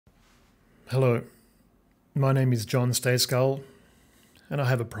Hello, my name is John Stayskull, and I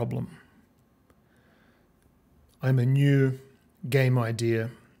have a problem. I'm a new game idea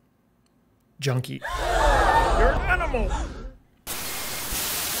junkie. You're an animal!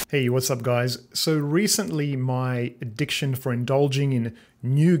 Hey, what's up guys? So recently my addiction for indulging in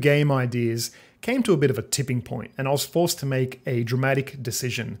new game ideas came to a bit of a tipping point, and I was forced to make a dramatic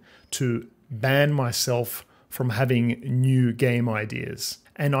decision to ban myself from having new game ideas.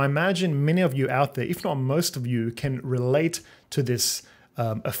 And I imagine many of you out there, if not most of you, can relate to this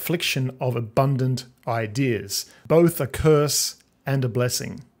affliction of abundant ideas, both a curse and a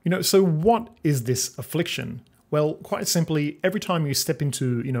blessing. So what is this affliction? Well, quite simply, every time you step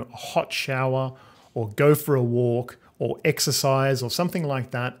into, a hot shower or go for a walk or exercise or something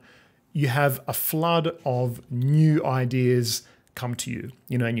like that, you have a flood of new ideas come to you,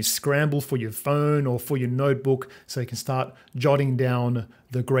 and you scramble for your phone or for your notebook so you can start jotting down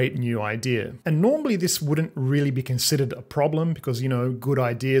the great new idea. And normally this wouldn't really be considered a problem because, good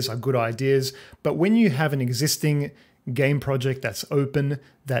ideas are good ideas. But when you have an existing game project that's open,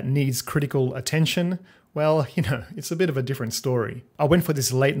 that needs critical attention, well, it's a bit of a different story. I went for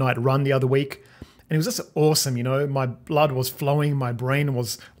this late night run the other week, and it was just awesome, my blood was flowing, my brain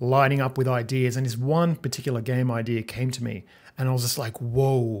was lighting up with ideas, and this one particular game idea came to me, and I was just like,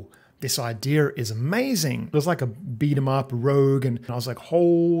 whoa, this idea is amazing. It was like a beat 'em up rogue, and I was like,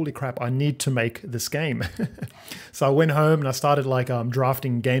 holy crap, I need to make this game. So I went home and I started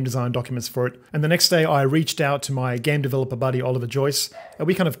drafting game design documents for it. And the next day I reached out to my game developer buddy, Oliver Joyce, and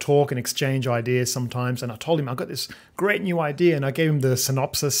we kind of talk and exchange ideas sometimes. And I told him I got this great new idea, and I gave him the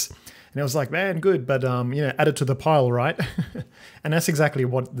synopsis. And I was like, man, good, but add it to the pile, right? And that's exactly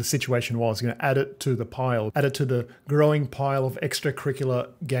what the situation was. Add it to the pile, add it to the growing pile of extracurricular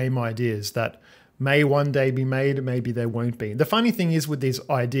game ideas that may one day be made, maybe they won't be. The funny thing is with these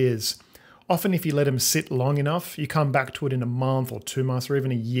ideas, often if you let them sit long enough, you come back to it in a month or 2 months or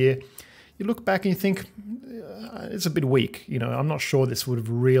even a year, you look back and you think, it's a bit weak. I'm not sure this would have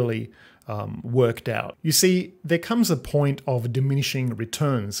really worked out. You see, there comes a point of diminishing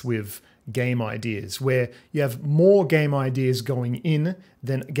returns with game ideas where you have more game ideas going in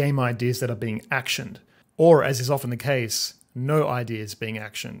than game ideas that are being actioned. Or, as is often the case, no ideas being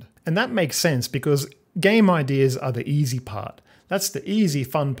actioned. And that makes sense because game ideas are the easy part. That's the easy,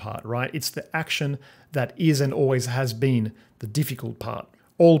 fun part, right? It's the action that is and always has been the difficult part.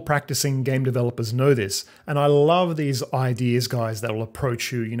 All practicing game developers know this. And I love these ideas guys that will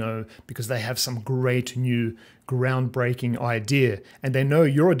approach you, because they have some great new groundbreaking idea. And they know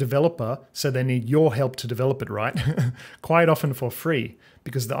you're a developer, so they need your help to develop it, right? Quite often for free,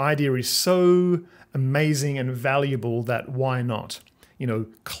 because the idea is so amazing and valuable that why not?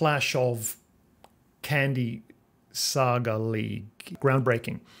 Clash of Candy Saga League.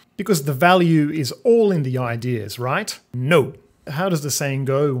 Groundbreaking. Because the value is all in the ideas, right? No. How does the saying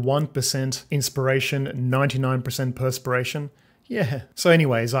go? 1% inspiration, 99% perspiration? Yeah. So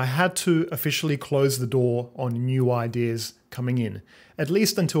anyways, I had to officially close the door on new ideas coming in, at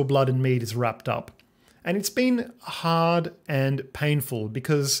least until Blood and Meat is wrapped up. And it's been hard and painful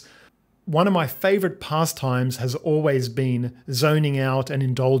because one of my favorite pastimes has always been zoning out and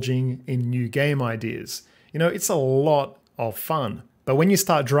indulging in new game ideas. It's a lot of fun. But when you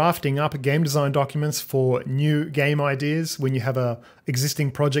start drafting up game design documents for new game ideas, when you have a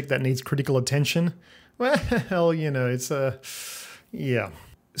existing project that needs critical attention, well, yeah.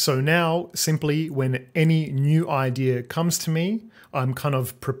 So now, simply when any new idea comes to me, I'm kind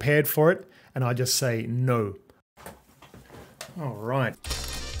of prepared for it, and I just say no. All right.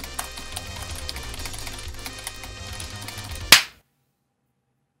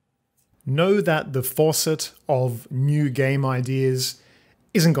 Know that the faucet of new game ideas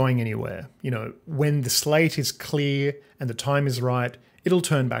isn't going anywhere. When the slate is clear and the time is right, it'll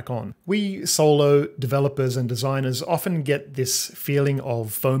turn back on. We solo developers and designers often get this feeling of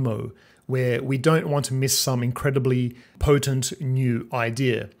FOMO, where we don't want to miss some incredibly potent new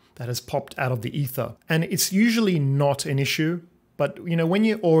idea that has popped out of the ether. And it's usually not an issue, but when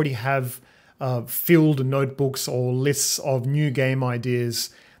you already have filled notebooks or lists of new game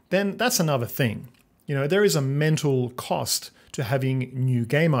ideas, then that's another thing. There is a mental cost to having new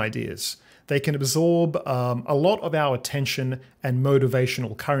game ideas. They can absorb a lot of our attention and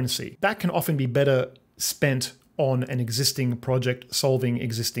motivational currency. That can often be better spent on an existing project solving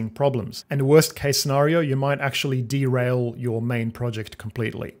existing problems. And the worst case scenario, you might actually derail your main project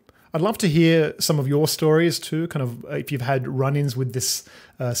completely. I'd love to hear some of your stories too, kind of if you've had run-ins with this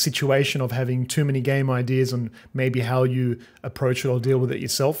situation of having too many game ideas and maybe how you approach it or deal with it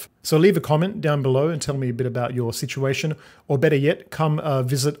yourself. So leave a comment down below and tell me a bit about your situation, or better yet, come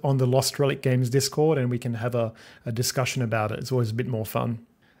visit on the Lost Relic Games Discord and we can have a discussion about it. It's always a bit more fun.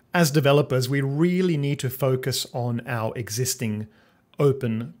 As developers, we really need to focus on our existing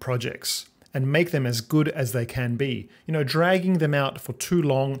open projects and make them as good as they can be. You know, dragging them out for too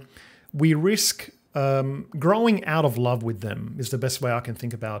long, we risk growing out of love with them is the best way I can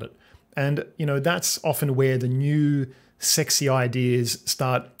think about it. And, you know, that's often where the new sexy ideas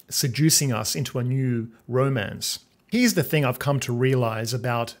start seducing us into a new romance. Here's the thing I've come to realize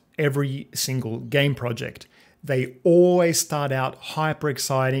about every single game project. They always start out hyper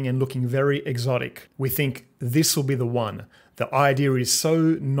exciting and looking very exotic. We think this will be the one. The idea is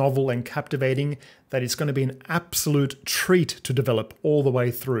so novel and captivating that it's going to be an absolute treat to develop all the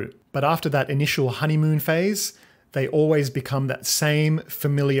way through. But after that initial honeymoon phase, they always become that same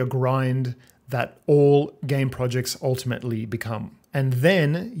familiar grind that all game projects ultimately become. And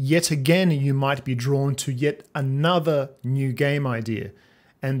then, yet again, you might be drawn to yet another new game idea,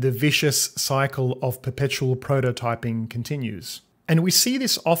 and the vicious cycle of perpetual prototyping continues. And we see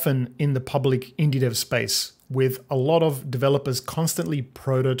this often in the public indie dev space, with a lot of developers constantly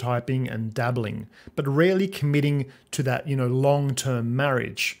prototyping and dabbling, but rarely committing to that, you know, long-term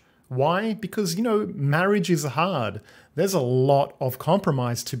marriage. Why? Because, you know, marriage is hard. There's a lot of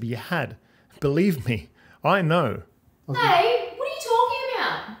compromise to be had. Believe me, I know. Hey, what are you talking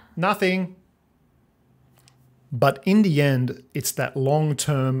about? Nothing. But in the end, it's that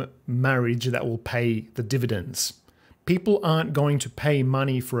long-term marriage that will pay the dividends. People aren't going to pay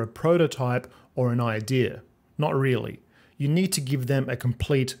money for a prototype or an idea. Not really. You need to give them a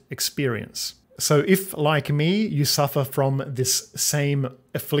complete experience. So if, like me, you suffer from this same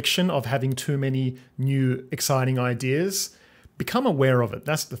affliction of having too many new exciting ideas, become aware of it.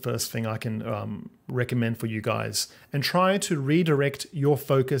 That's the first thing I can recommend for you guys. And try to redirect your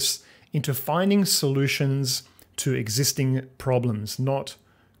focus into finding solutions to existing problems, not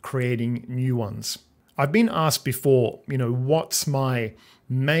creating new ones. I've been asked before, you know, what's my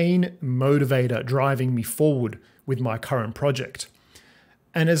main motivator driving me forward with my current project?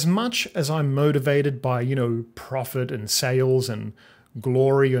 And as much as I'm motivated by, you know, profit and sales and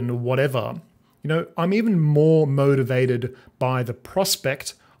glory and whatever, you know, I'm even more motivated by the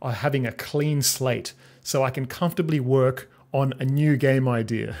prospect of having a clean slate so I can comfortably work on a new game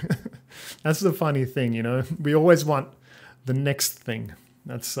idea. That's the funny thing, you know, we always want the next thing.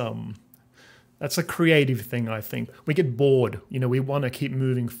 That's a creative thing, I think. We get bored, you know, we want to keep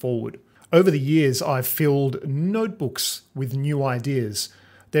moving forward. Over the years, I've filled notebooks with new ideas.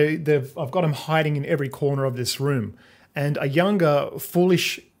 I've got them hiding in every corner of this room. And a younger,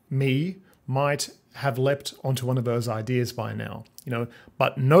 foolish me might have leapt onto one of those ideas by now, you know,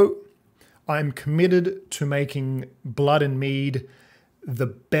 but no, I'm committed to making Blood and Mead the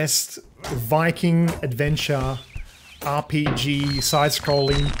best Viking adventure RPG,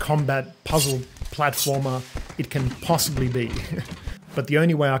 side-scrolling, combat, puzzle platformer it can possibly be. But the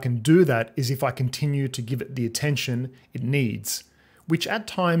only way I can do that is if I continue to give it the attention it needs, which at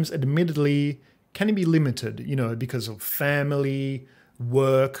times, admittedly, can be limited, you know, because of family,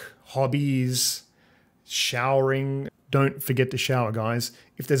 work, hobbies, showering. Don't forget to shower, guys.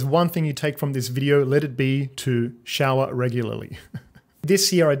 If there's one thing you take from this video, let it be to shower regularly.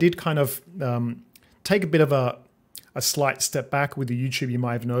 This year I did kind of take a bit of a slight step back with the YouTube, you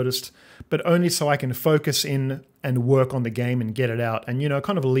might have noticed, but only so I can focus in and work on the game and get it out and, you know,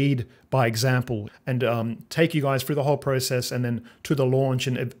 kind of lead by example and take you guys through the whole process and then to the launch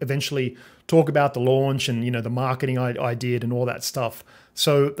and eventually talk about the launch and, you know, the marketing I did and all that stuff.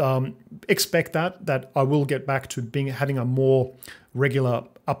 So expect that I will get back to having a more regular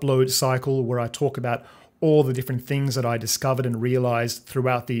upload cycle where I talk about all the different things that I discovered and realized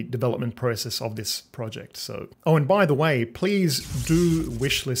throughout the development process of this project. So, oh, and by the way, please do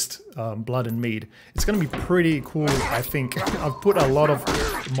wishlist Blood and Mead. It's going to be pretty cool, I think. I've put a lot of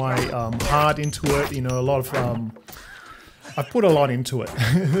my heart into it, you know, I've put a lot into it.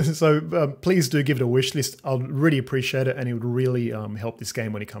 So please do give it a wishlist. I'll really appreciate it and it would really help this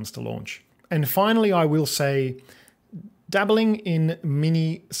game when it comes to launch. And finally, I will say, dabbling in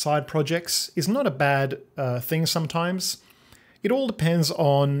mini side projects is not a bad thing sometimes. It all depends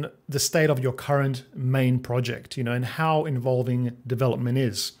on the state of your current main project, you know, and how involving development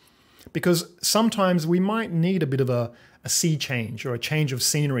is. Because sometimes we might need a bit of a sea change or a change of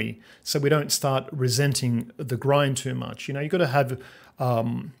scenery so we don't start resenting the grind too much. You know, you've got to have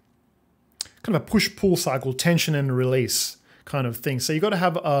kind of a push-pull cycle, tension and release, kind of thing. So you got to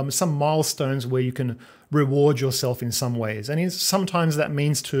have some milestones where you can reward yourself in some ways. And sometimes that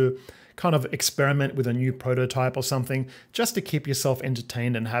means to kind of experiment with a new prototype or something just to keep yourself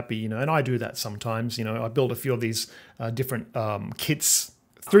entertained and happy, you know, and I do that sometimes. You know, I build a few of these different kits.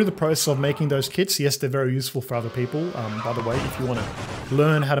 Through the process of making those kits, yes, they're very useful for other people. By the way, if you want to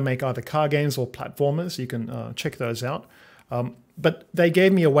learn how to make either car games or platformers, you can check those out. But they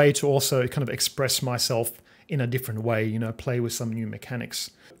gave me a way to also kind of express myself in a different way, you know, play with some new mechanics.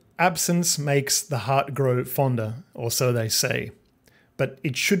 Absence makes the heart grow fonder, or so they say. But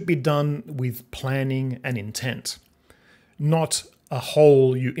it should be done with planning and intent, not a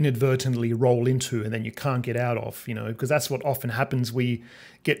hole you inadvertently roll into and then you can't get out of, you know, because that's what often happens. We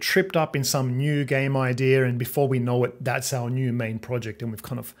get tripped up in some new game idea and before we know it, that's our new main project and we've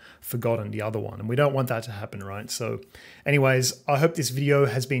kind of forgotten the other one. And we don't want that to happen, right? So anyways, I hope this video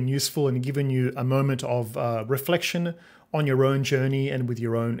has been useful and given you a moment of reflection on your own journey and with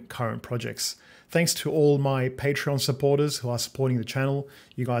your own current projects. Thanks to all my Patreon supporters who are supporting the channel.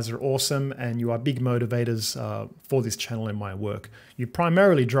 You guys are awesome and you are big motivators for this channel and my work. You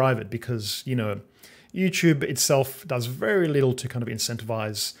primarily drive it because, you know, YouTube itself does very little to kind of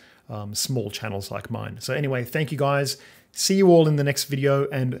incentivize small channels like mine. So anyway, thank you guys. See you all in the next video.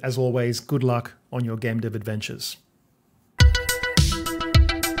 And as always, good luck on your game dev adventures.